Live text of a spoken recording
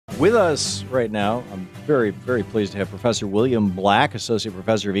With us right now, I'm very, very pleased to have Professor William Black, Associate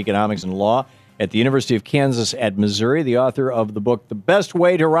Professor of Economics and Law at the University of Kansas at Missouri, the author of the book, The Best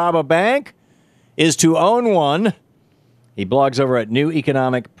Way to Rob a Bank is to Own One. He blogs over at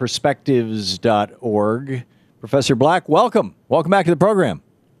neweconomicperspectives.org. Professor Black, welcome. Welcome back to the program.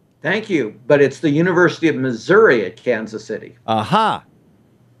 Thank you. But it's the University of Missouri at Kansas City. Aha.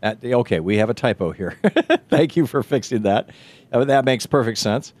 Okay, we have a typo here. Thank you for fixing that. That makes perfect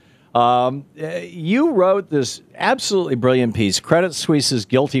sense. You wrote this absolutely brilliant piece, Credit Suisse's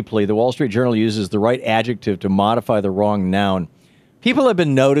Guilty Plea. The Wall Street Journal uses the right adjective to modify the wrong noun. People have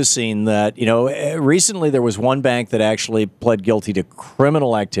been noticing that, recently there was one bank that actually pled guilty to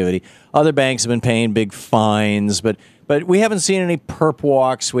criminal activity. Other banks have been paying big fines, but we haven't seen any perp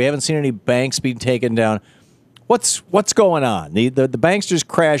walks. We haven't seen any banks being taken down. What's going on? The banksters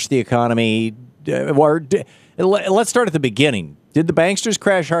crashed the economy. Let's start at the beginning. Did the banksters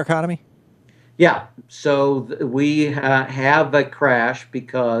crash our economy? Yeah. So we have a crash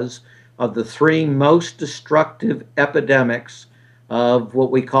because of the three most destructive epidemics of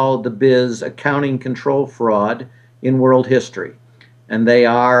what we call the biz accounting control fraud in world history. And they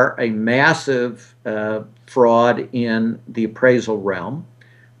are a massive fraud in the appraisal realm,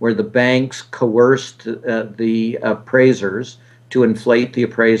 where the banks coerced the appraisers to inflate the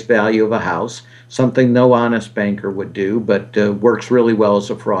appraised value of a house, something no honest banker would do, but works really well as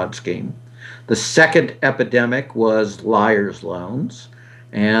a fraud scheme. The second epidemic was liar's loans,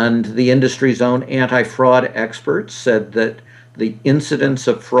 and the industry's own anti-fraud experts said that the incidence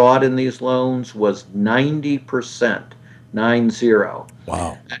of fraud in these loans was 90%, 90.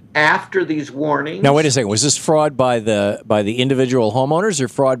 Wow. After these warnings... Now, wait a second. Was this fraud by the individual homeowners or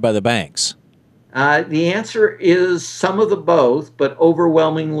fraud by the banks? The answer is some of the both, but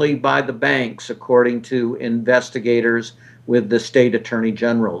overwhelmingly by the banks, according to investigators with the state attorney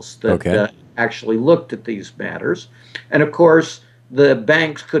generals that actually looked at these matters. And of course, the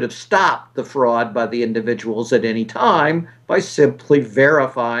banks could have stopped the fraud by the individuals at any time by simply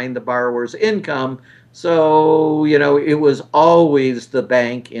verifying the borrower's income. So, it was always the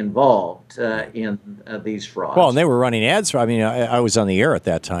bank involved in these frauds. Well, and they were running ads. I was on the air at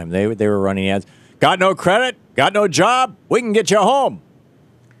that time. They were running ads. Got no credit, got no job, we can get you home.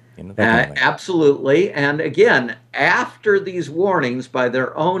 Absolutely. And again, after these warnings by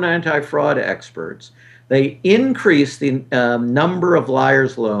their own anti-fraud experts, they increased the number of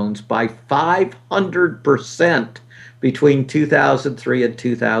liar's loans by 500% between 2003 and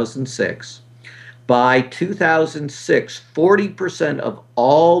 2006. By 2006, 40% of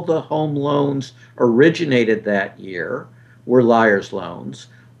all the home loans originated that year were liar's loans.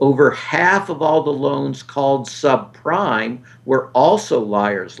 Over half of all the loans called subprime were also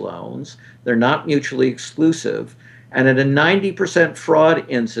liar's loans. They're not mutually exclusive. And at a 90% fraud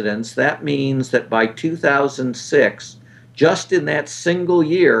incidence, that means that by 2006, just in that single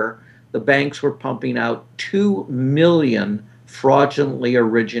year, the banks were pumping out 2 million fraudulently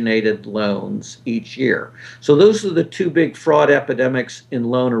originated loans each year. So those are the two big fraud epidemics in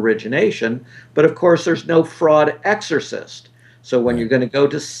loan origination. But of course, there's no fraud exorcist. So when you're going to go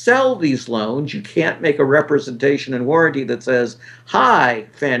to sell these loans, you can't make a representation and warranty that says, "Hi,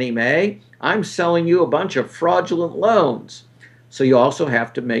 Fannie Mae, I'm selling you a bunch of fraudulent loans." So you also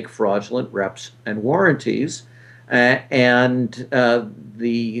have to make fraudulent reps and warranties. And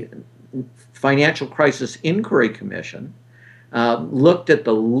the Financial Crisis Inquiry Commission looked at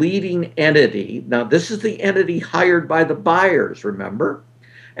the leading entity. Now, this is the entity hired by the buyers, remember?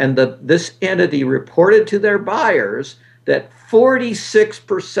 And this entity reported to their buyers that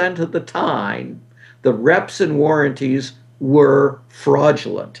 46% of the time, the reps and warranties were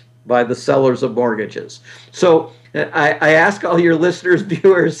fraudulent by the sellers of mortgages. So I ask all your listeners,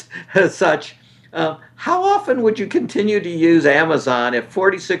 viewers, as such, how often would you continue to use Amazon if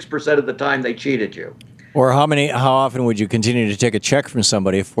 46% of the time they cheated you? Or how often would you continue to take a check from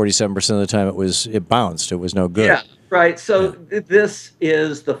somebody if 47% of the time it bounced, it was no good? Yeah, right. So this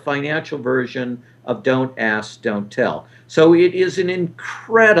is the financial version of don't ask, don't tell. So it is an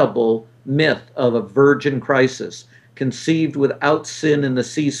incredible myth of a virgin crisis conceived without sin in the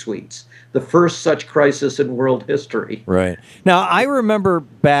C-suites, the first such crisis in world history. Right. Now, I remember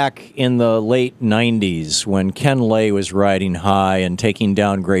back in the late 90s when Ken Lay was riding high and taking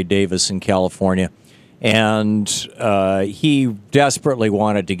down Gray Davis in California. And he desperately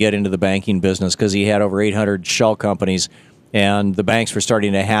wanted to get into the banking business because he had over 800 shell companies, and the banks were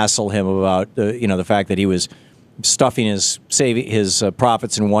starting to hassle him about the fact that he was stuffing his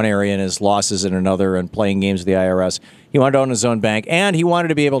profits in one area and his losses in another, and playing games with the IRS. He wanted to own his own bank, and he wanted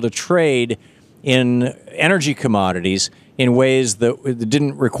to be able to trade in energy commodities. in ways that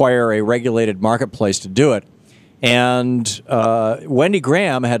didn't require a regulated marketplace to do it. And Wendy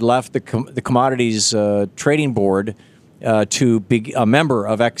Graham had left the Commodities Trading Board to be a member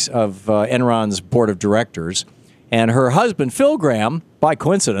of Enron's board of directors. And her husband, Phil Graham, by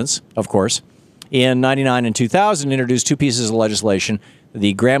coincidence, of course, in 99 and 2000, introduced two pieces of legislation.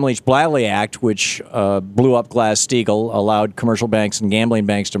 The Gramm-Leach-Bliley Act, which blew up Glass-Steagall, allowed commercial banks and gambling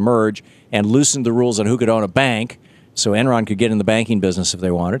banks to merge and loosened the rules on who could own a bank, so Enron could get in the banking business if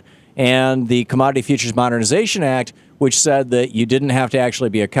they wanted. And the Commodity Futures Modernization Act, which said that you didn't have to actually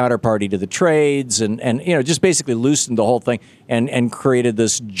be a counterparty to the trades, and just basically loosened the whole thing and created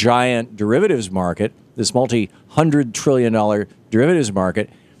this giant derivatives market, this multi-$100 trillion derivatives market.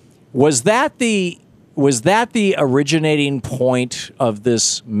 Was that the originating point of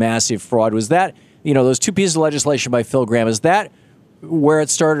this massive fraud? Was that, those two pieces of legislation by Phil Graham, is that where it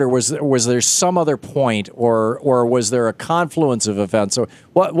started, or was there some other point, or was there a confluence of events? So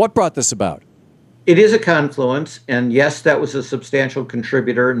what brought this about? It is a confluence, and yes, that was a substantial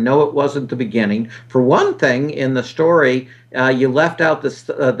contributor. No, it wasn't the beginning. For one thing, in the story, you left out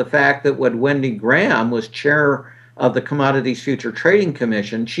the fact that when Wendy Graham was chair of the Commodities Future Trading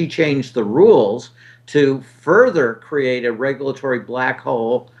Commission, she changed the rules to further create a regulatory black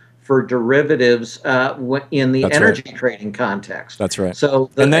hole for derivatives in the energy trading context. That's right. So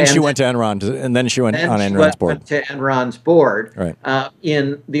she went to Enron, and then she went on Enron's board. Went to Enron's board. Right.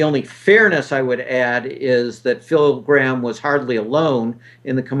 In the only fairness I would add is that Phil Graham was hardly alone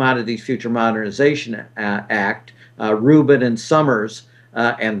in the Commodities Future Modernization Act. Rubin and Summers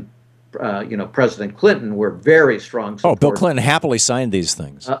and President Clinton were very strong supporters. Oh, Bill Clinton happily signed these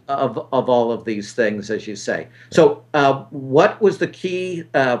things. Of all of these things, as you say. So what was the key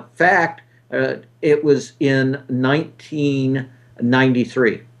fact? It was in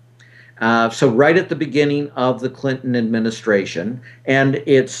 1993. So right at the beginning of the Clinton administration. And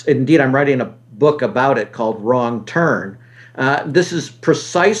I'm writing a book about it called Wrong Turn. This is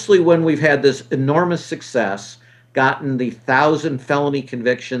precisely when we've had this enormous success, gotten the 1,000 felony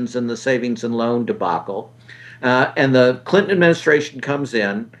convictions in the savings and loan debacle. And the Clinton administration comes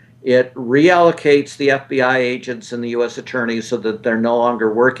in. It reallocates the FBI agents and the U.S. attorneys so that they're no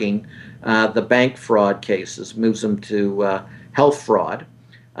longer working the bank fraud cases, moves them to health fraud.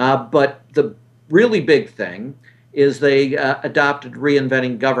 But the really big thing is they adopted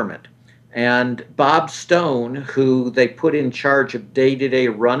reinventing government. And Bob Stone, who they put in charge of day-to-day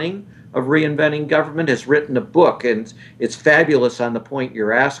running of reinventing government, has written a book, and it's fabulous on the point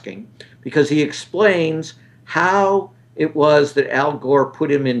you're asking, because he explains how it was that Al Gore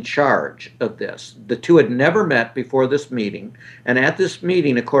put him in charge of this. The two had never met before this meeting, and at this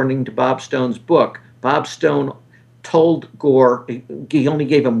meeting, according to Bob Stone's book, Bob Stone told Gore, he only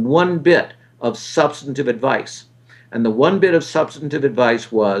gave him one bit of substantive advice. And the one bit of substantive advice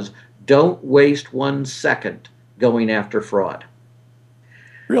was, don't waste 1 second going after fraud.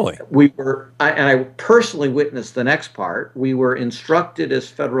 Really? I personally witnessed the next part. We were instructed as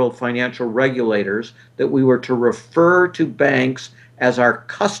federal financial regulators that we were to refer to banks as our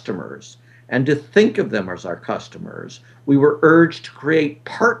customers and to think of them as our customers. We were urged to create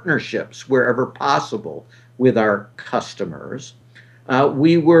partnerships wherever possible with our customers.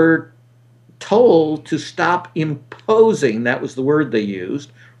 We were told to stop imposing, that was the word they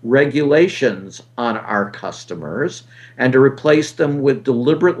used, regulations on our customers and to replace them with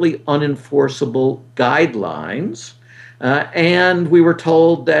deliberately unenforceable guidelines. And we were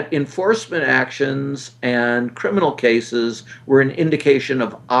told that enforcement actions and criminal cases were an indication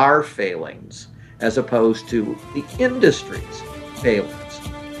of our failings as opposed to the industry's failings.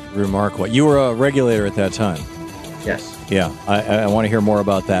 Remarkable. You were a regulator at that time. Yes. Yeah, I want to hear more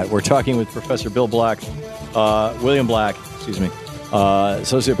about that. We're talking with Professor William Black,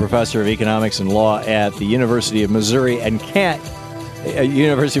 Associate Professor of Economics and Law at the University of Missouri at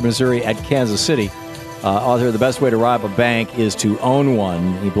Kansas City. Author of The Best Way to Rob a Bank is to Own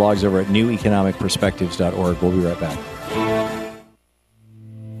One. He blogs over at neweconomicperspectives.org. We'll be right back.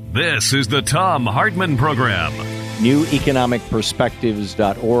 This is the Thom Hartmann Program.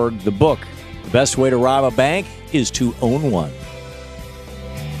 neweconomicperspectives.org. The book, The Best Way to Rob a Bank is to Own One.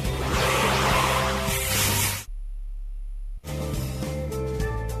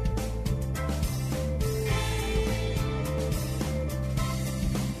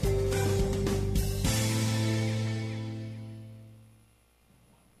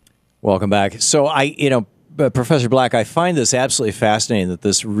 Welcome back. So Professor Black, I find this absolutely fascinating that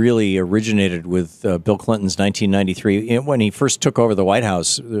this really originated with Bill Clinton's 1993, when he first took over the White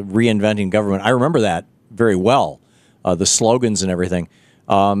House, reinventing government. I remember that very well, the slogans and everything.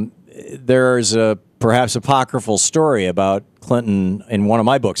 There's a perhaps apocryphal story about Clinton in one of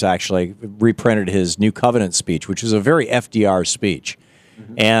my books, actually, reprinted his New Covenant speech, which is a very FDR speech.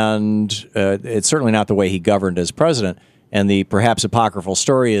 And it's certainly not the way he governed as president. And the perhaps apocryphal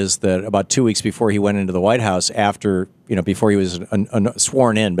story is that about 2 weeks before he went into the White House, after, before he was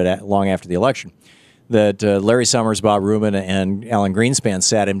sworn in, but long after the election, that Larry Summers, Bob Rubin, and Alan Greenspan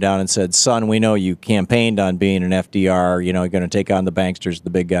sat him down and said, son, we know you campaigned on being an FDR, you're going to take on the banksters, the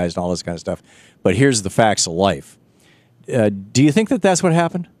big guys, and all this kind of stuff. But here's the facts of life. Do you think that that's what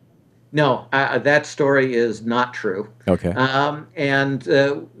happened? No, that story is not true. Okay. And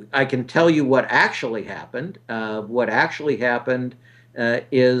I can tell you what actually happened. What actually happened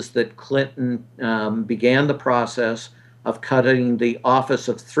is that Clinton began the process of cutting the Office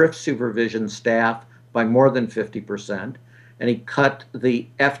of Thrift Supervision staff by more than 50%, and he cut the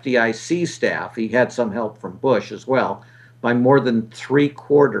FDIC staff, he had some help from Bush as well, by more than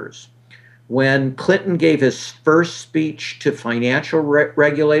 3/4. When Clinton gave his first speech to financial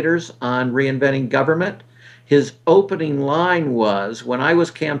regulators on reinventing government, his opening line was, when I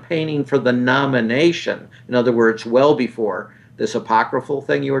was campaigning for the nomination, in other words, well before this apocryphal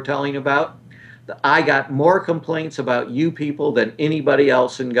thing you were telling about, I got more complaints about you people than anybody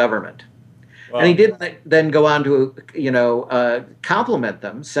else in government. Wow. And he didn't then go on to, compliment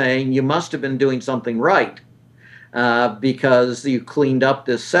them, saying, you must have been doing something right. Because you cleaned up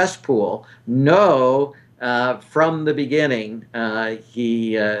this cesspool. No, from the beginning,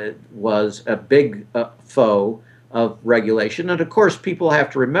 he was a big foe of regulation. And of course, people have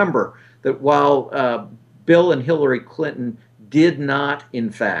to remember that while Bill and Hillary Clinton did not,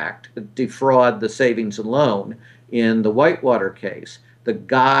 in fact, defraud the savings and loan in the Whitewater case, the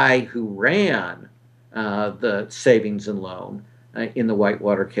guy who ran the savings and loan in the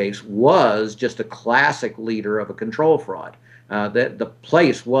Whitewater case was just a classic leader of a control fraud. That the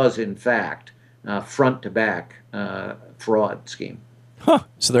place was, in fact, front to back fraud scheme. Huh.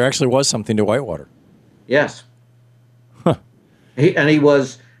 So there actually was something to Whitewater. Yes. Huh. He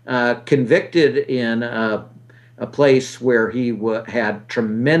was convicted in a place where he had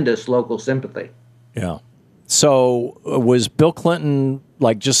tremendous local sympathy. Yeah. So was Bill Clinton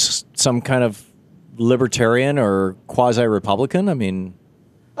like just some kind of libertarian or quasi-Republican? I mean,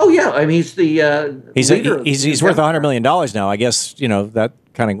 oh yeah, I mean he's the leader. He's worth $100 million now. I guess that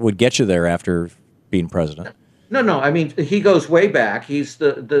kind of would get you there after being president. No. I mean he goes way back. He's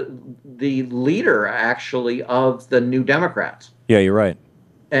the leader actually of the New Democrats. Yeah, you're right.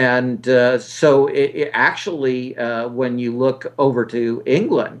 And so it actually, when you look over to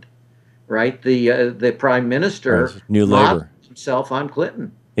England, right, the prime minister New Labour himself on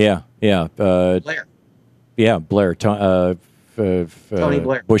Clinton. Yeah. Blair. Yeah, Blair. Tony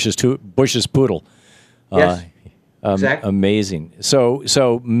Blair. Bush's poodle. Yes, exactly. Amazing.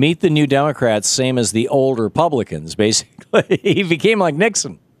 So meet the New Democrats, same as the old Republicans, basically. He became like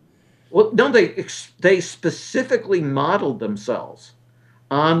Nixon. Well, no, they specifically modeled themselves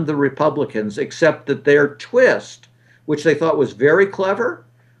on the Republicans, except that their twist, which they thought was very clever,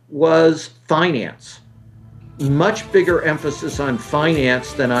 was finance. Much bigger emphasis on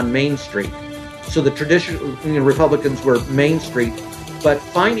finance than on Main Street. So the traditional Republicans were Main Street, but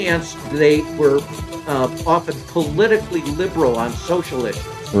finance, they were often politically liberal on social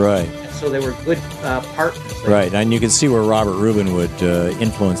issues. Right. And so they were good partners. Right, and you can see where Robert Rubin would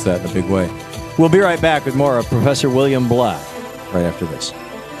influence that in a big way. We'll be right back with more of Professor William Black right after this.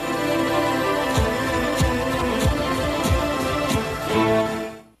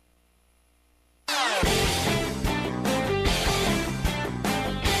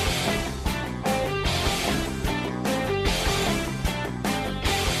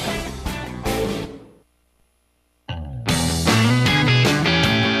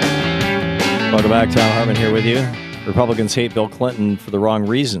 Welcome back. Thom Hartmann here with you. Republicans hate Bill Clinton for the wrong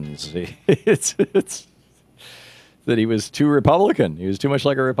reasons. It's that he was too Republican. He was too much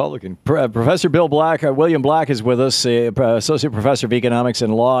like a Republican. Professor Bill Black, William Black is with us, Associate Professor of Economics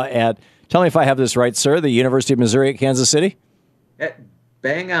and Law at, tell me if I have this right, sir, the University of Missouri at Kansas City?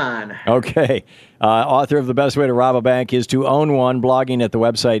 Bang on. Okay. Author of The Best Way to Rob a Bank is to Own One, blogging at the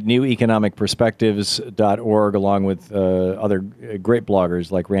website neweconomicperspectives.org, along with other great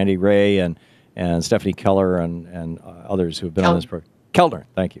bloggers like Randy Ray and Stephanie Keller and others who have been on this program. Kellner,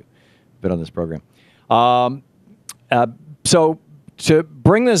 thank you. Been on this program. So to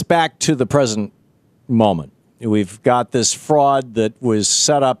bring this back to the present moment, we've got this fraud that was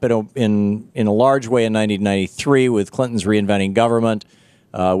set up in a large way in 1993 with Clinton's reinventing government,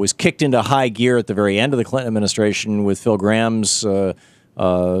 was kicked into high gear at the very end of the Clinton administration with Phil Graham's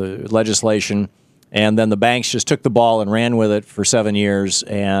legislation, and then the banks just took the ball and ran with it for 7 years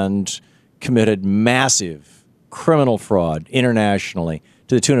and committed massive criminal fraud internationally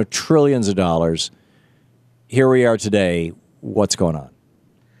to the tune of trillions of dollars. Here we are today. What's going on?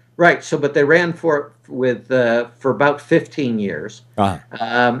 Right. So, but they ran for about 15 years,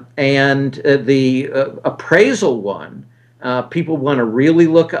 and the appraisal one. People want to really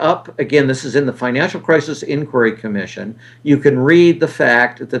look up. Again, this is in the Financial Crisis Inquiry Commission. You can read the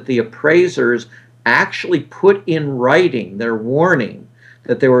fact that the appraisers actually put in writing their warning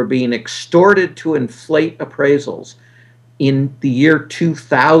that they were being extorted to inflate appraisals in the year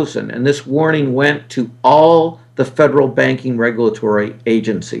 2000, and this warning went to all the federal banking regulatory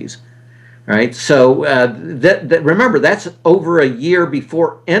agencies. Right, so remember, that's over a year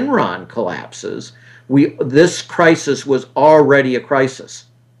before Enron collapses. This crisis was already a crisis.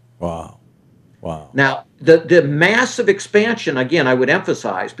 Wow. Now, the massive expansion, again, I would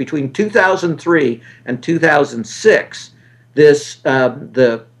emphasize, between 2003 and 2006,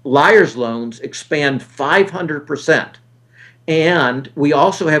 the liar's loans expand 500%. And we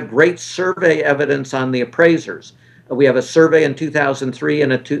also have great survey evidence on the appraisers. We have a survey in 2003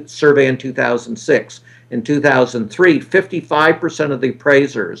 and a survey in 2006. In 2003, 55% of the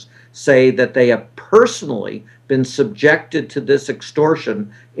appraisers say that they have personally been subjected to this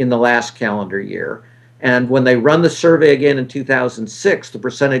extortion in the last calendar year. And when they run the survey again in 2006, the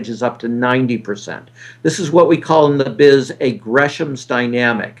percentage is up to 90%. This is what we call in the biz a Gresham's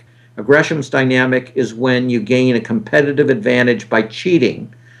dynamic. A Gresham's dynamic is when you gain a competitive advantage by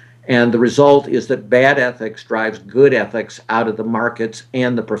cheating, and the result is that bad ethics drives good ethics out of the markets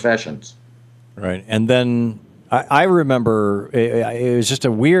and the professions. Right. And then I remember it was just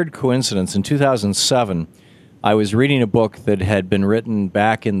a weird coincidence. In 2007, I was reading a book that had been written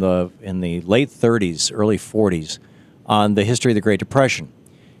back in the late 30s, early 40s, on the history of the Great Depression.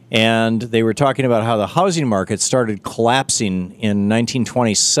 And they were talking about how the housing market started collapsing in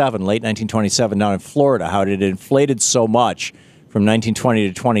 1927, late 1927, down in Florida, how it had inflated so much from 1920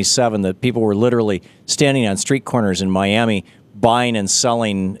 to 27 that people were literally standing on street corners in Miami buying and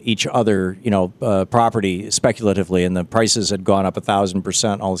selling each other, property speculatively, and the prices had gone up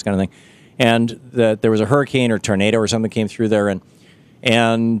 1,000%, all this kind of thing. And that there was a hurricane or tornado or something came through there, and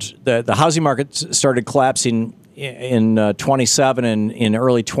the housing market started collapsing in 27, and in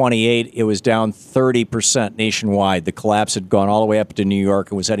early 28, it was down 30% nationwide. The collapse had gone all the way up to New York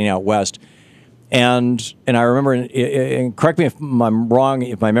and was heading out west. And I remember, and correct me if I'm wrong,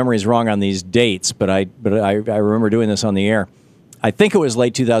 if my memory is wrong on these dates, but I remember doing this on the air. I think it was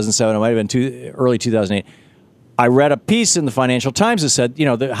late 2007. It might have been early 2008. I read a piece in the Financial Times that said,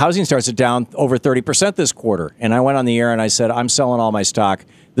 the housing starts are down over 30% this quarter. And I went on the air and I said, I'm selling all my stock.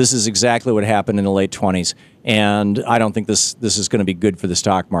 This is exactly what happened in the late 20s. And I don't think this is going to be good for the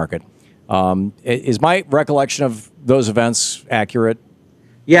stock market. Is my recollection of those events accurate?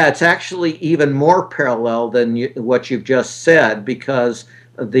 Yeah, it's actually even more parallel than what you've just said, because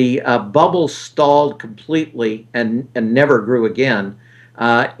the bubble stalled completely and never grew again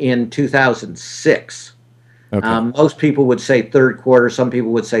in 2006. Okay. Most people would say third quarter. Some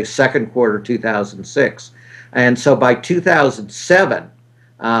people would say second quarter 2006. And so by 2007,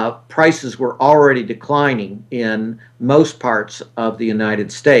 prices were already declining in most parts of the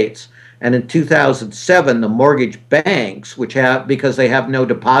United States. And in 2007, the mortgage banks, because they have no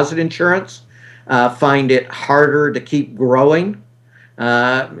deposit insurance, find it harder to keep growing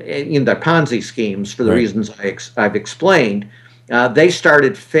in their Ponzi schemes for the reasons I've explained. They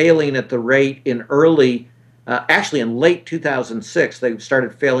started failing at the rate in late 2006, they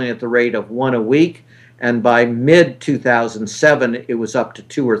started failing at the rate of one a week. And by mid-2007, it was up to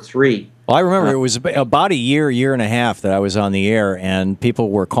 2 or 3. Well, I remember it was about a year and a half that I was on the air, and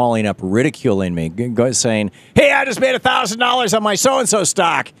people were calling up, ridiculing me, saying, hey, I just made $1,000 on my so-and-so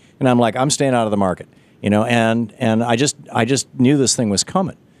stock. And I'm like, I'm staying out of the market, and I just knew this thing was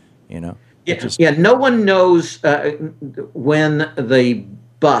coming, Yeah, no one knows when the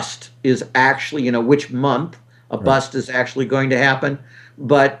bust is actually, which month a bust is actually going to happen.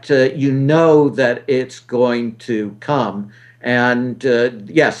 But that it's going to come. And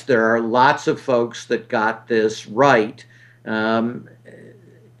yes, there are lots of folks that got this right. I'll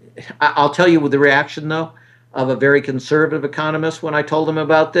tell you the reaction, though, of a very conservative economist when I told him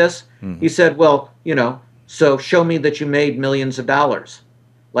about this. Mm-hmm. He said, well, so show me that you made millions of dollars.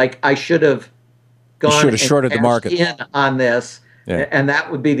 Like I should have gone and shorted the market in on this. Yeah. And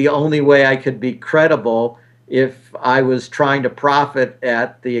that would be the only way I could be credible if I was trying to profit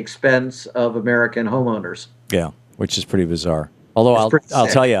at the expense of American homeowners. Yeah, which is pretty bizarre. Although I'll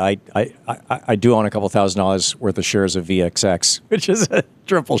tell you, I do own a couple $1,000s worth of shares of VXX, which is a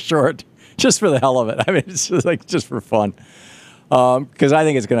triple short, just for the hell of it. I mean, it's just for fun. because I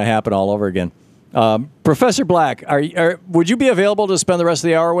think it's going to happen all over again. Professor Black, would you be available to spend the rest of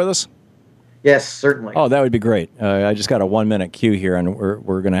the hour with us? Yes, certainly. Oh, that would be great. I just got a 1 minute cue here, and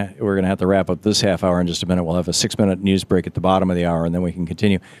we're gonna have to wrap up this half hour in just a minute. We'll have a 6 minute news break at the bottom of the hour, and then we can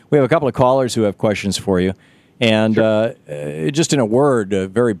continue. We have a couple of callers who have questions for you, and Sure. Just in a word,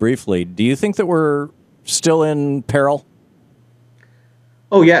 very briefly, do you think that we're still in peril?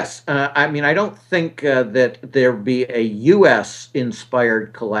 Oh, yes. I mean, I don't think that there'll be a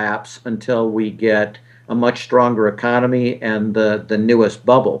U.S.-inspired collapse until we get a much stronger economy and the newest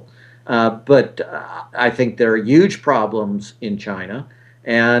bubble. But I think there are huge problems in China,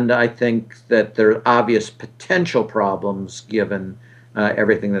 and I think that there are obvious potential problems given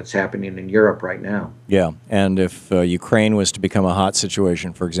everything that's happening in Europe right now. Yeah, and if Ukraine was to become a hot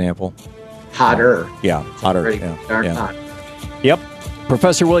situation, for example. Hotter. Yeah, hotter. Pretty Yeah, darn yeah. hot. Yep.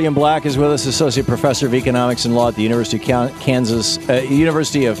 Professor William Black is with us, Associate Professor of Economics and Law at the University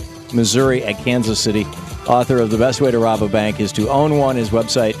of Missouri at Kansas City. Author of The Best Way to Rob a Bank is to Own One. His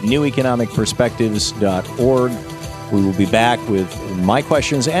website, neweconomicperspectives.org. We will be back with my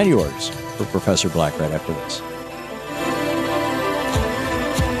questions and yours for Professor Black right after this.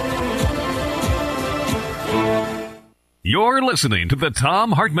 You're listening to the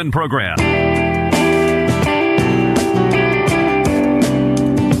Thom Hartmann Program.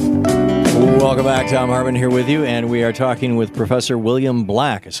 Welcome back. Thom Hartmann here with you, and we are talking with Professor William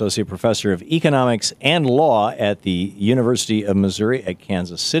Black, Associate Professor of Economics and Law at the University of Missouri at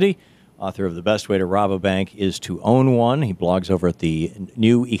Kansas City. Author of The Best Way to Rob a Bank is to Own One. He blogs over at the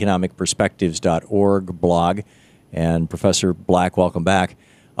neweconomicperspectives.org blog. And Professor Black, welcome back.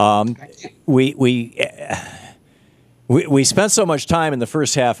 We spent so much time in the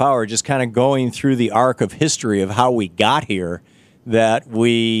first half hour just kind of going through the arc of history of how we got here that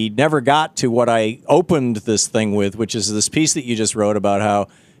we never got to what I opened this thing with, which is this piece that you just wrote about how,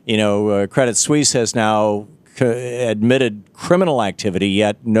 Credit Suisse has now admitted criminal activity,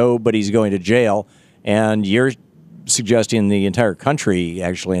 yet nobody's going to jail. And you're suggesting the entire country,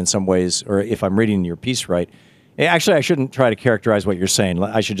 actually, in some ways, or if I'm reading your piece right. Actually, I shouldn't try to characterize what you're saying.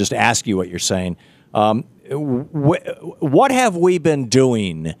 I should just ask you what you're saying. What have we been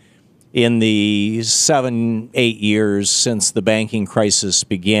doing in the 7-8 years since the banking crisis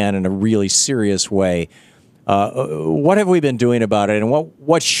began in a really serious way? What have we been doing about it, and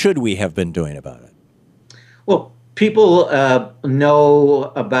what should we have been doing about it? Well, people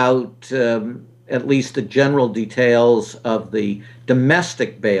know about at least the general details of the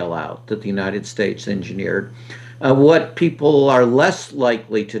domestic bailout that the United States engineered. What people are less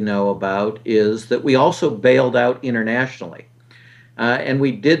likely to know about is that we also bailed out internationally. And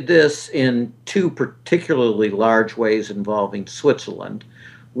we did this in two particularly large ways involving Switzerland.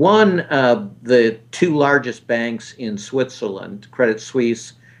 One, the two largest banks in Switzerland, Credit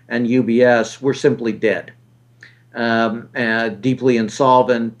Suisse and UBS, were simply dead. Deeply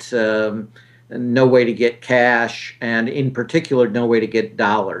insolvent, no way to get cash, and in particular, no way to get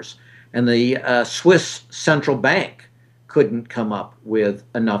dollars. And the Swiss central bank couldn't come up with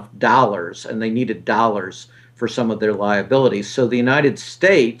enough dollars, and they needed dollars for some of their liabilities. So the United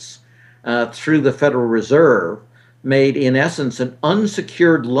States, through the Federal Reserve, made, in essence, an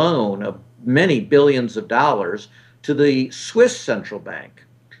unsecured loan of many billions of dollars to the Swiss central bank,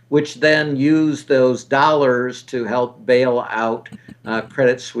 which then used those dollars to help bail out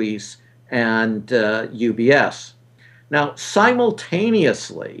Credit Suisse and UBS. Now,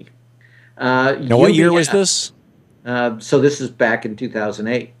 simultaneously, now, what year was this? So this is back in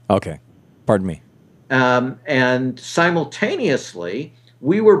 2008. Okay, pardon me. And simultaneously,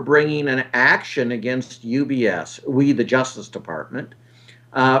 we were bringing an action against UBS, we, the Justice Department,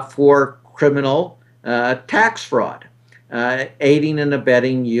 for criminal tax fraud, aiding and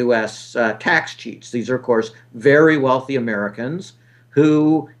abetting U.S. Tax cheats. These are, of course, very wealthy Americans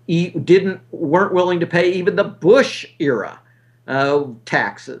who weren't willing to pay even the Bush era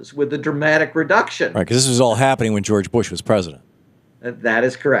taxes with the dramatic reduction. Right, because this was all happening when George Bush was president. That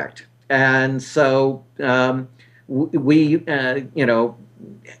is correct. And so we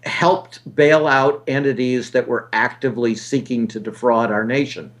helped bail out entities that were actively seeking to defraud our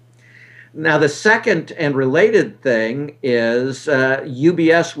nation. Now, the second and related thing is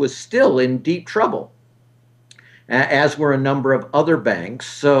UBS was still in deep trouble, as were a number of other banks.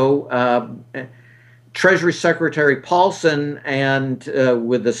 So Treasury Secretary Paulson, and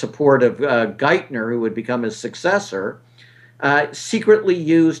with the support of Geithner, who would become his successor, secretly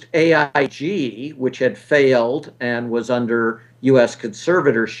used AIG, which had failed and was under U.S.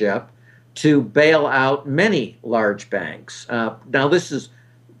 conservatorship, to bail out many large banks. Now, this is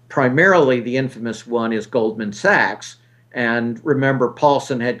primarily, the infamous one is Goldman Sachs, And remember,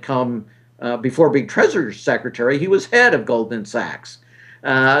 Paulson had come before being Treasury Secretary. He was head of Goldman Sachs.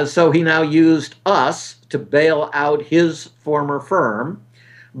 So he now used us to bail out his former firm.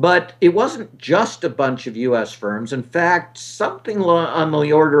 But it wasn't just a bunch of U.S. firms. In fact, something on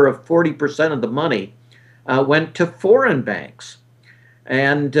the order of 40% of the money went to foreign banks.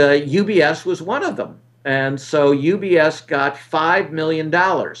 And UBS was one of them. And so UBS got $5 million.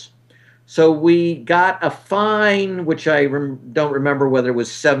 So we got a fine, which I don't remember whether it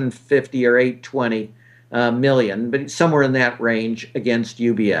was 750 or 820 million, but somewhere in that range against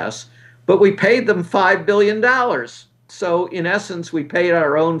UBS. But we paid them $5 billion. So in essence, we paid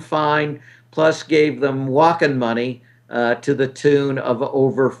our own fine plus gave them walking money to the tune of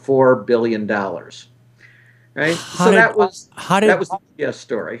over $4 billion. Right? That was the UBS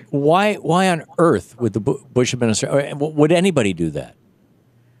story. Why on earth would the Bush administration, would anybody do that?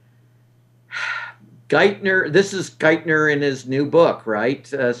 Geithner, this is Geithner in his new book, right?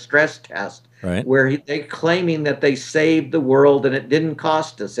 Stress Test, right, where they're claiming that they saved the world and it didn't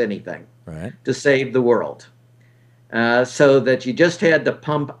cost us anything to save the world. So that you just had to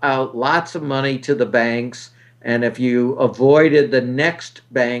pump out lots of money to the banks, and if you avoided the next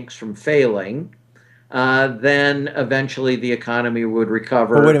banks from failing, then eventually the economy would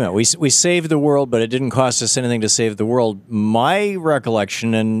recover. Well, wait a minute. We saved the world, but it didn't cost us anything to save the world. My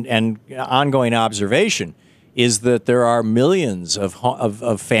recollection and ongoing observation is that there are millions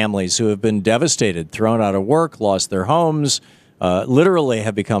of families who have been devastated, thrown out of work, lost their homes, literally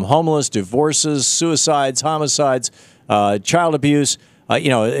have become homeless, divorces, suicides, homicides, child abuse.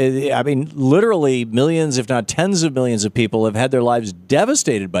 I mean, literally millions, if not tens of millions of people have had their lives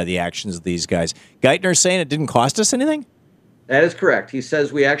devastated by the actions of these guys. Geithner's saying it didn't cost us anything? That is correct. He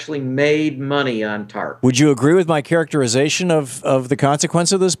says we actually made money on TARP. Would you agree with my characterization of the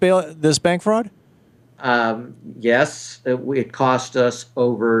consequence of this bank fraud? Yes, it cost us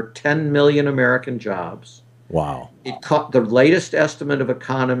over 10 million American jobs. Wow. The latest estimate of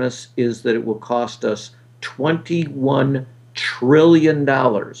economists is that it will cost us $21 trillion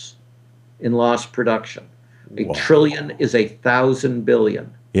in lost production. A trillion is 1,000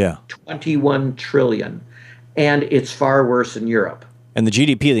 billion. Yeah. 21 trillion. And it's far worse in Europe. And the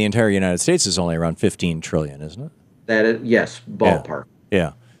GDP of the entire United States is only around 15 trillion, isn't it? That is, yes, ballpark.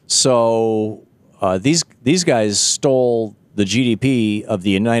 Yeah. So these guys stole the GDP of the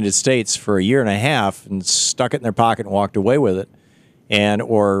United States for a year and a half and stuck it in their pocket and walked away with it, and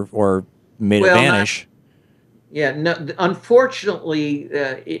or made it vanish. No, unfortunately,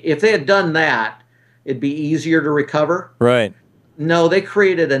 if they had done that, it'd be easier to recover. Right. No, they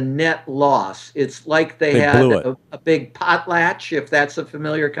created a net loss. It's like they had a big potlatch, if that's a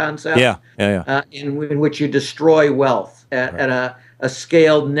familiar concept. Yeah. In which you destroy wealth at a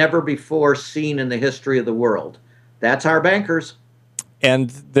scale never before seen in the history of the world. That's our bankers.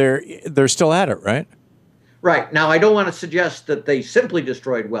 And they're still at it, right? Right. Now, I don't want to suggest that they simply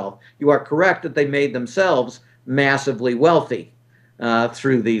destroyed wealth. You are correct that they made themselves massively wealthy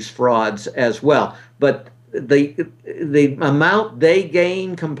through these frauds as well. But the amount they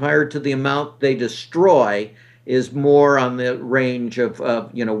gain compared to the amount they destroy is more on the range of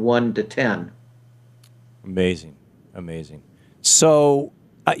 1 to 10. Amazing. So,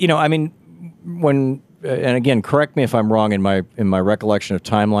 I mean, when and again, correct me if I'm wrong in my recollection of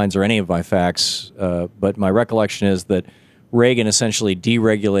timelines or any of my facts, but my recollection is that Reagan essentially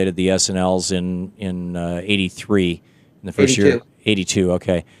deregulated the S&Ls in 83, in the first 82. year. 82,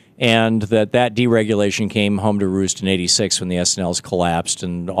 okay. And that deregulation came home to roost in 86 when the S&Ls collapsed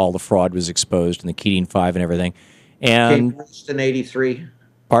and all the fraud was exposed and the Keating Five and everything. And came to roost in 83.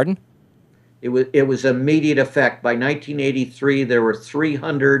 Pardon? It was immediate effect. By 1983, there were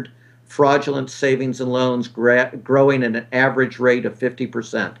 300 fraudulent savings and loans growing at an average rate of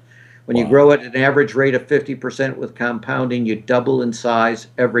 50%. When you grow at an average rate of 50% with compounding, you double in size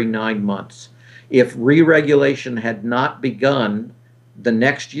every 9 months. If re-regulation had not begun the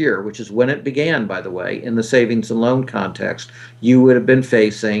next year, which is when it began, by the way, in the savings and loan context, you would have been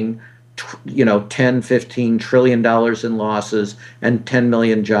facing 10, 15 trillion dollars in losses and 10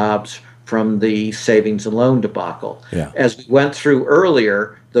 million jobs from the savings and loan debacle. Yeah. As we went through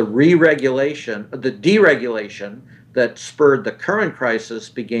earlier, the deregulation that spurred the current crisis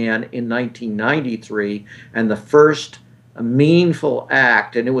began in 1993, and the first meaningful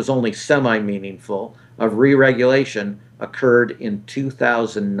act, and it was only semi-meaningful, of re-regulation occurred in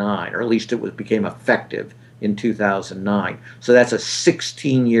 2009, or at least it became effective in 2009. So that's a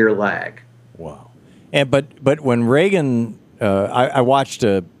 16-year lag. Wow. But when Reagan, I watched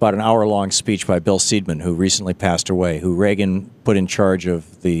about an hour-long speech by Bill Seidman, who recently passed away, who Reagan put in charge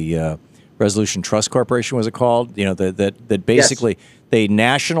of the Resolution Trust Corporation, was it called? That basically they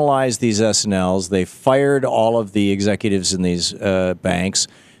nationalized these S&Ls. They fired all of the executives in these banks.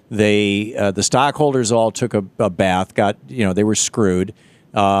 The stockholders all took a bath. They were screwed.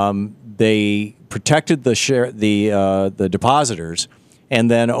 They protected the depositors,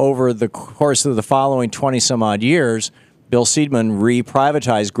 and then over the course of the following 20 some odd years, Bill Seidman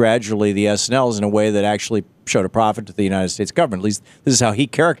re-privatized gradually the S&Ls in a way that actually showed a profit to the United States government. At least this is how he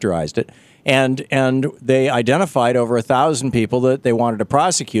characterized it. And they identified over 1,000 people that they wanted to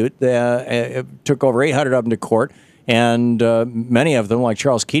prosecute. They took over 800 of them to court, and many of them, like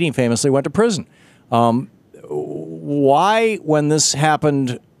Charles Keating famously, went to prison. Why, when this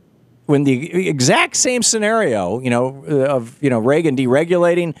happened, when the exact same scenario, of Reagan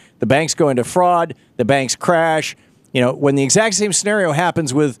deregulating, the banks go into fraud, the banks crash, when the exact same scenario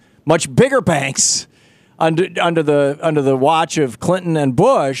happens with much bigger banks under the watch of Clinton and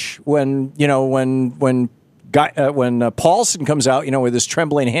Bush, when Paulson comes out, with his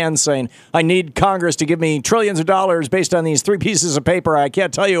trembling hands saying, "I need Congress to give me trillions of dollars based on these 3 pieces of paper. I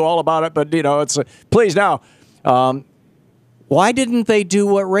can't tell you all about it, but it's please now." Why didn't they do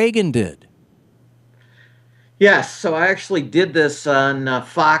what Reagan did? Yes, so I actually did this on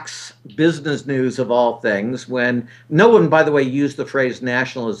Fox Business News, of all things, when no one, by the way, used the phrase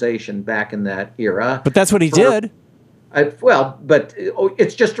nationalization back in that era. But that's what he did. But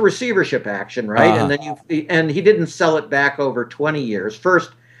it's just a receivership action, right? Uh-huh. And he didn't sell it back over 20 years. First,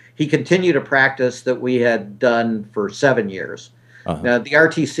 he continued a practice that we had done for 7 years. Uh-huh. Now, the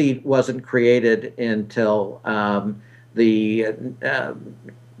RTC wasn't created until the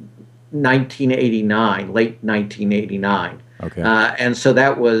 1989, late 1989. Okay. And so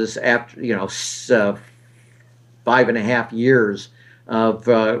that was after 5.5 years of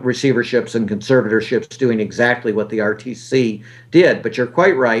receiverships and conservatorships doing exactly what the RTC did. But you're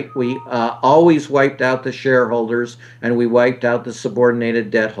quite right. We always wiped out the shareholders, and we wiped out the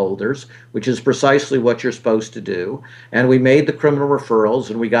subordinated debt holders, which is precisely what you're supposed to do. And we made the criminal referrals,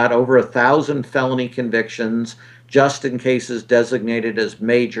 and we got over 1,000 felony convictions just in cases designated as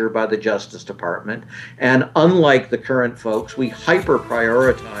major by the Justice Department. And unlike the current folks, we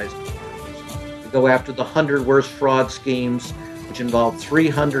hyper-prioritized. We go after the 100 worst fraud schemes, which involved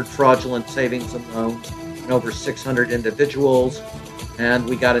 300 fraudulent savings and loans and over 600 individuals. And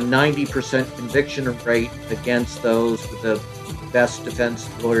we got a 90% conviction rate against those with the best defense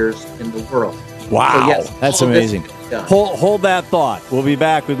lawyers in the world. Wow, so yes, that's amazing. done. Hold that thought. We'll be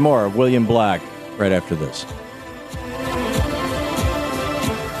back with more of William Black right after this.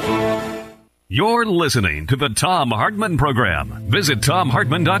 You're listening to the Thom Hartmann Program. Visit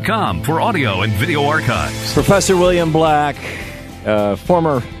thomhartmann.com for audio and video archives. Professor William Black,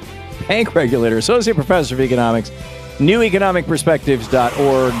 former bank regulator, associate professor of economics,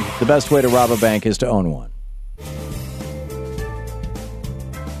 neweconomicperspectives.org. The best way to rob a bank is to own one.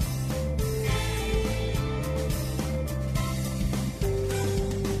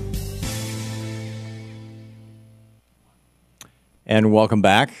 And welcome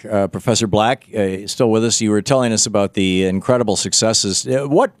back. Professor Black, still with us. You were telling us about the incredible successes.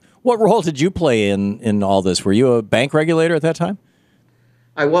 What role did you play in all this? Were you a bank regulator at that time?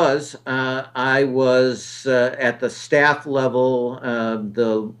 I was. I was at the staff level,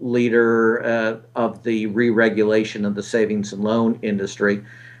 the leader of the re-regulation of the savings and loan industry.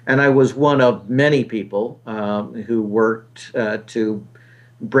 And I was one of many people who worked to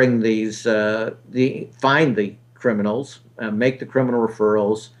bring these, find the criminals, make the criminal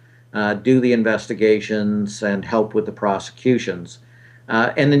referrals, do the investigations, and help with the prosecutions.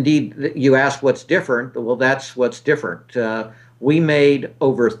 And indeed, you asked what's different. Well, that's what's different. We made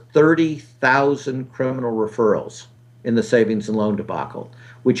over 30,000 criminal referrals in the savings and loan debacle,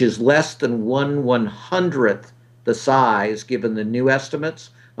 which is less than 1/100th the size, given the new estimates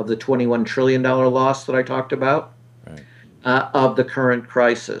of the $21 trillion loss that I talked about, right, of the current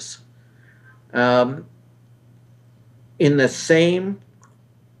crisis. In the same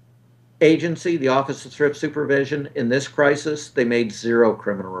agency, the Office of Thrift Supervision, in this crisis, they made 0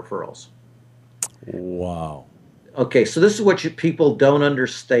 criminal referrals. Wow. Okay, so this is what people don't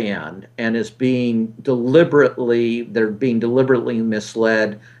understand, and is being deliberately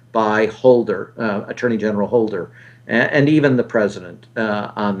misled by Holder, Attorney General Holder, and even the president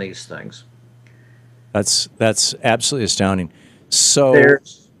on these things. That's absolutely astounding. So.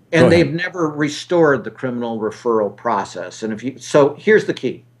 They've never restored the criminal referral process. And here's the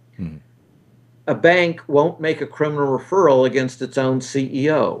key. A bank won't make a criminal referral against its own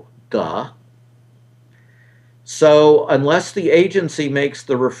CEO. Duh. So unless the agency makes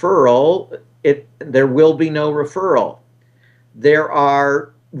the referral, there will be no referral. There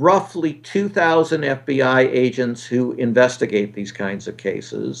are roughly 2,000 FBI agents who investigate these kinds of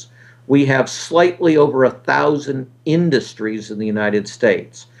cases. We have slightly over 1,000 industries in the United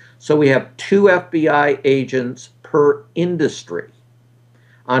States. So we have 2 FBI agents per industry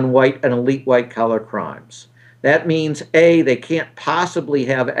on white and elite white-collar crimes. That means, A, they can't possibly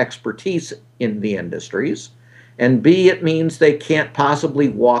have expertise in the industries, and B, it means they can't possibly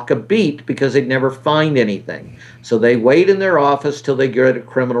walk a beat because they'd never find anything. So they wait in their office till they get a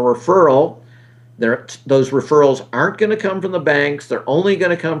criminal referral. Those referrals aren't going to come from the banks. They're only going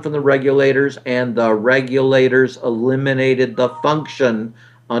to come from the regulators, and the regulators eliminated the function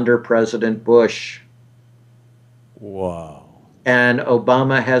under President Bush. Wow. And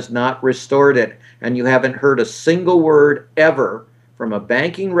Obama has not restored it. And you haven't heard a single word ever from a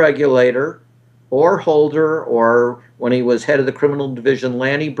banking regulator or Holder, or when he was head of the criminal division,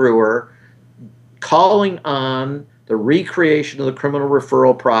 Lanny Brewer, calling on the recreation of the criminal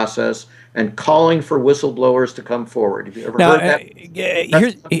referral process and calling for whistleblowers to come forward. Have you ever heard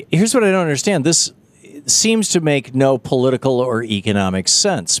that? Here's what I don't understand. This seems to make no political or economic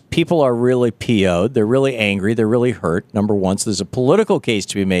sense. People are really PO'd. They're really angry. They're really hurt, number one. So there's a political case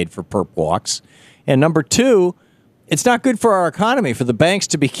to be made for perp walks. And number two, it's not good for our economy, for the banks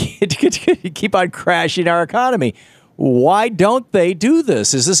to keep on crashing our economy. Why don't they do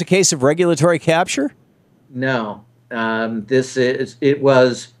this? Is this a case of regulatory capture? No. It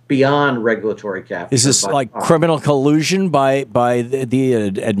was beyond regulatory capture. Is this like criminal collusion by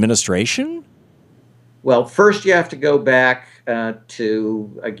the administration? Well, first you have to go back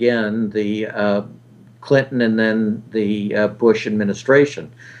to, again, the Clinton and then the Bush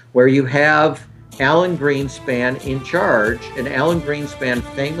administration, where you have Alan Greenspan in charge, and Alan Greenspan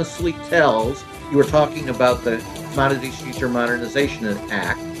famously tells, you were talking about the Commodities Future Modernization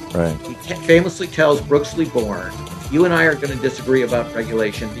Act. Right. He famously tells Brooks Lee Bourne, you and I are going to disagree about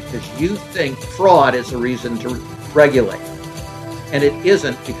regulation because you think fraud is a reason to regulate. And it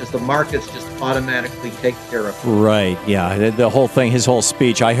isn't, because the markets just automatically take care of it. Right, yeah. The whole thing, his whole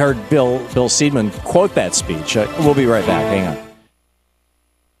speech. I heard Bill Seidman quote that speech. We'll be right back. Hang on.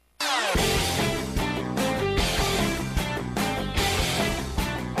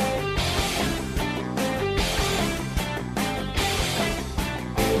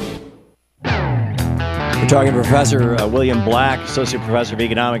 We're talking to Professor William Black, Associate Professor of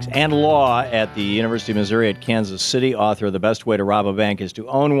Economics and Law at the University of Missouri at Kansas City, author of The Best Way to Rob a Bank is to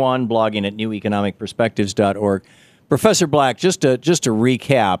Own One, blogging at neweconomicperspectives.org. Professor Black, just to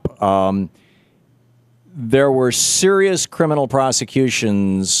recap, there were serious criminal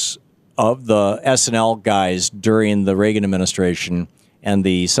prosecutions of the S&L guys during the Reagan administration and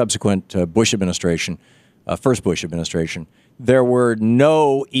the subsequent Bush administration, first Bush administration. There were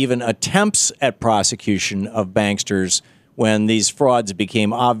no even attempts at prosecution of banksters when these frauds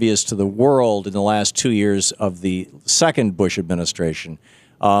became obvious to the world in the last 2 years of the second Bush administration.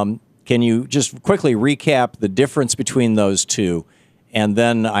 Can you just quickly recap the difference between those two? And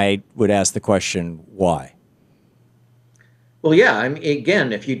then I would ask the question, why? Well, yeah, I mean,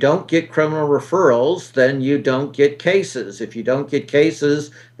 again, if you don't get criminal referrals, then you don't get cases. If you don't get cases,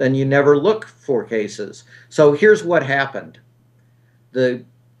 then you never look for cases. So here's what happened. The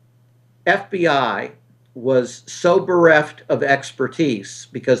FBI was so bereft of expertise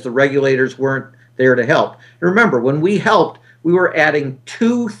because the regulators weren't there to help. Remember, when we helped, we were adding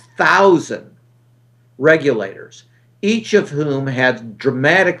 2,000 regulators, each of whom had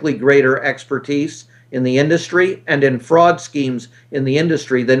dramatically greater expertise in the industry and in fraud schemes in the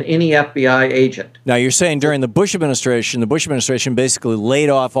industry than any FBI agent. Now, you're saying during the Bush administration basically laid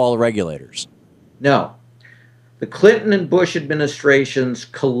off all the regulators. No. The Clinton and Bush administrations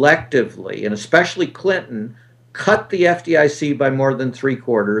collectively, and especially Clinton, cut the FDIC by more than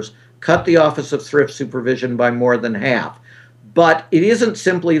 3/4, cut the Office of Thrift Supervision by more than half. But it isn't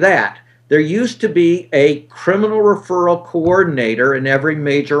simply that. There used to be a criminal referral coordinator in every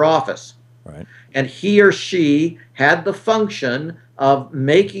major office. Right. And he or she had the function of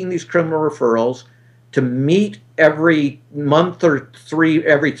making these criminal referrals to meet every month or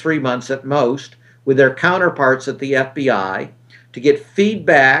every 3 months at most with their counterparts at the FBI to get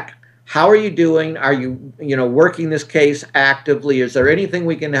feedback. How are you doing? Are you working this case actively? Is there anything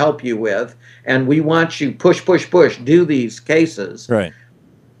we can help you with? And we want you push, do these cases. Right.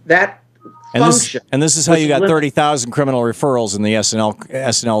 That function. And this is how you got 30,000 criminal referrals in the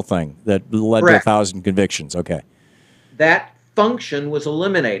S&L thing that led to 1,000 convictions. Okay. That function was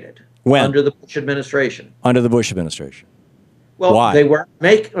eliminated. When? Under the Bush administration. Under the Bush administration. Well, why? They weren't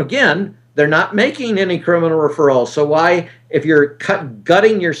they're not making any criminal referrals. So why, if you're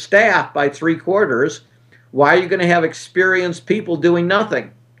gutting your staff by 3/4, why are you going to have experienced people doing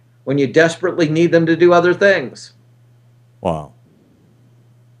nothing? when you desperately need them to do other things. Wow.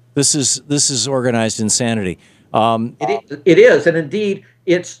 This is organized insanity. It is, and indeed,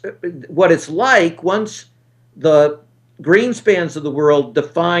 it's what it's like once the Greenspans of the world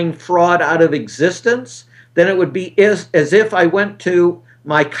define fraud out of existence. Then it would be as if I went to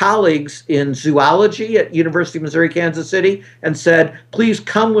my colleagues in zoology at University of Missouri, Kansas City, and said, "Please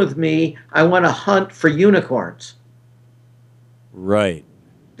come with me. I want to hunt for unicorns." Right.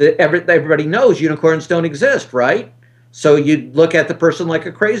 Everybody knows unicorns don't exist, right? So you'd look at the person like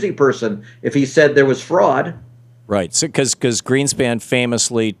a crazy person if he said there was fraud. Right. So, because Greenspan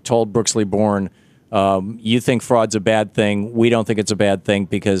famously told Brooksley Born, you think fraud's a bad thing. We don't think it's a bad thing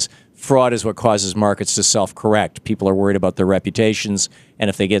because fraud is what causes markets to self-correct. People are worried about their reputations, and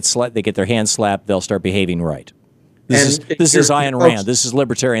if they get their hands slapped, they'll start behaving right. This is Ayn Rand. This is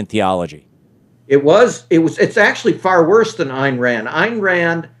libertarian theology. It's actually far worse than Ayn Rand. Ayn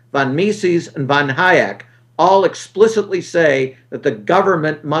Rand, von Mises, and von Hayek all explicitly say that the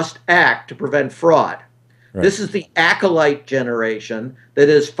government must act to prevent fraud. Right. This is the acolyte generation that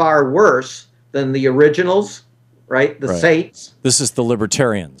is far worse than the originals, right? The saints. This is the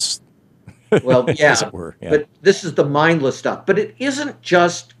libertarians. Well, yeah, as it were. Yeah. But this is the mindless stuff. But it isn't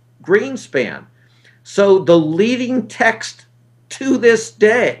just Greenspan. So the leading text to this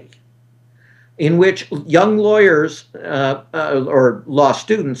day in which young lawyers or law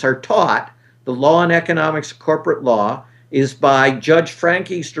students are taught the law and economics of corporate law is by Judge Frank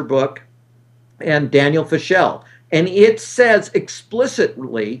Easterbrook and Daniel Fischel. And it says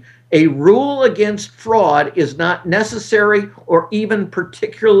explicitly a rule against fraud is not necessary or even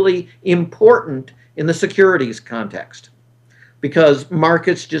particularly important in the securities context because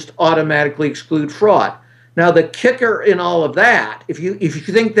markets just automatically exclude fraud. Now, the kicker in all of that, if you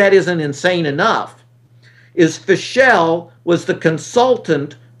think that isn't insane enough, is Fischel was the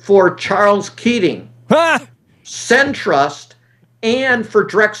consultant for Charles Keating, Centrust, and for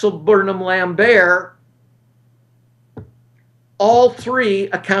Drexel Burnham Lambert, all three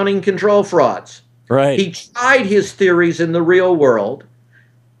accounting control frauds. Right. He tried his theories in the real world.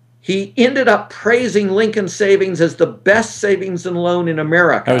 He ended up praising Lincoln Savings as the best savings and loan in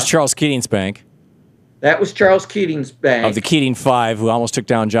America. That was Charles Keating's bank. That was Charles Keating's bank. Of the Keating Five, who almost took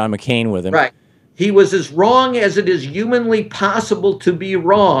down John McCain with him. Right. He was as wrong as it is humanly possible to be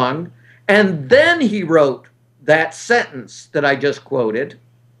wrong. And then he wrote that sentence that I just quoted.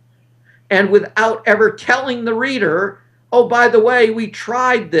 And without ever telling the reader, oh, by the way, we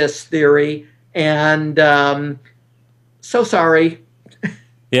tried this theory and so sorry.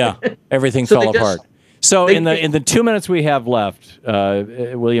 Yeah, everything fell apart. So in the 2 minutes we have left,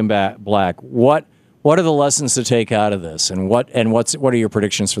 William Black, what are the lessons to take out of this, and what are your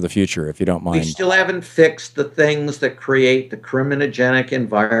predictions for the future, if you don't mind? We still haven't fixed the things that create the criminogenic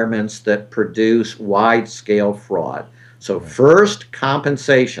environments that produce wide-scale fraud. So first,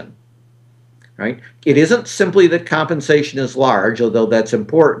 compensation. Right? It isn't simply that compensation is large, although that's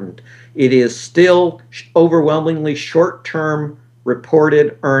important. It is still overwhelmingly short-term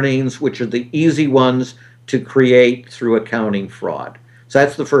reported earnings, which are the easy ones to create through accounting fraud. So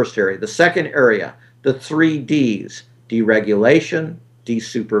that's the first area. The second area, the 3 Ds, deregulation,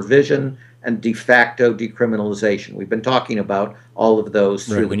 desupervision, and de facto decriminalization. We've been talking about all of those.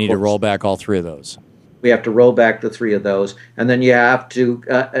 Right, we need to roll back all 3 of those. We have to roll back the 3 of those. And then you have to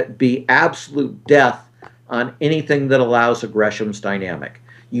be absolute death on anything that allows a Gresham's dynamic.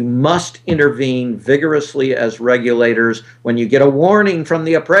 You must intervene vigorously as regulators when you get a warning from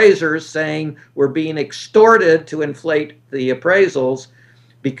the appraisers saying we're being extorted to inflate the appraisals,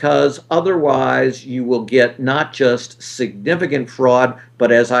 because otherwise you will get not just significant fraud,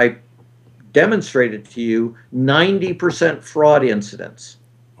 but as I demonstrated to you, 90% fraud incidents.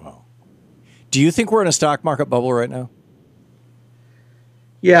 Wow. Do you think we're in a stock market bubble right now?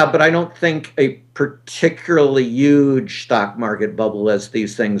 Yeah, but I don't think a particularly huge stock market bubble as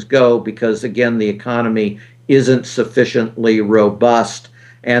these things go, because, again, the economy isn't sufficiently robust,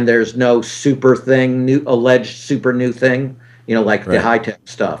 and there's no super thing, alleged super new thing, like the high-tech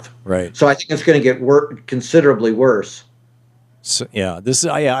stuff. Right. So I think it's going to get considerably worse. So, yeah, this is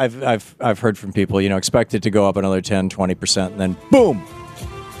I've heard from people, expect it to go up another 10, 20%, and then boom.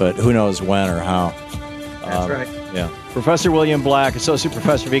 But who knows when or how. That's right. Yeah. Professor William Black, Associate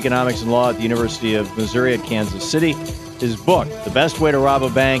Professor of Economics and Law at the University of Missouri at Kansas City. His book, The Best Way to Rob a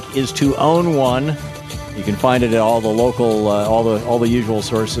Bank is to Own One. You can find it at all the local, all the usual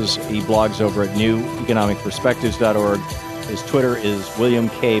sources. He blogs over at neweconomicperspectives.org. His Twitter is William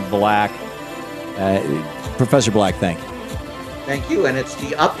K. Black. Professor Black, thank you. Thank you. And it's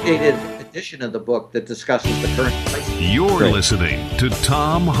the updated edition of the book that discusses the current crisis. You're listening to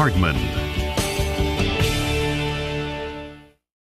Thom Hartmann.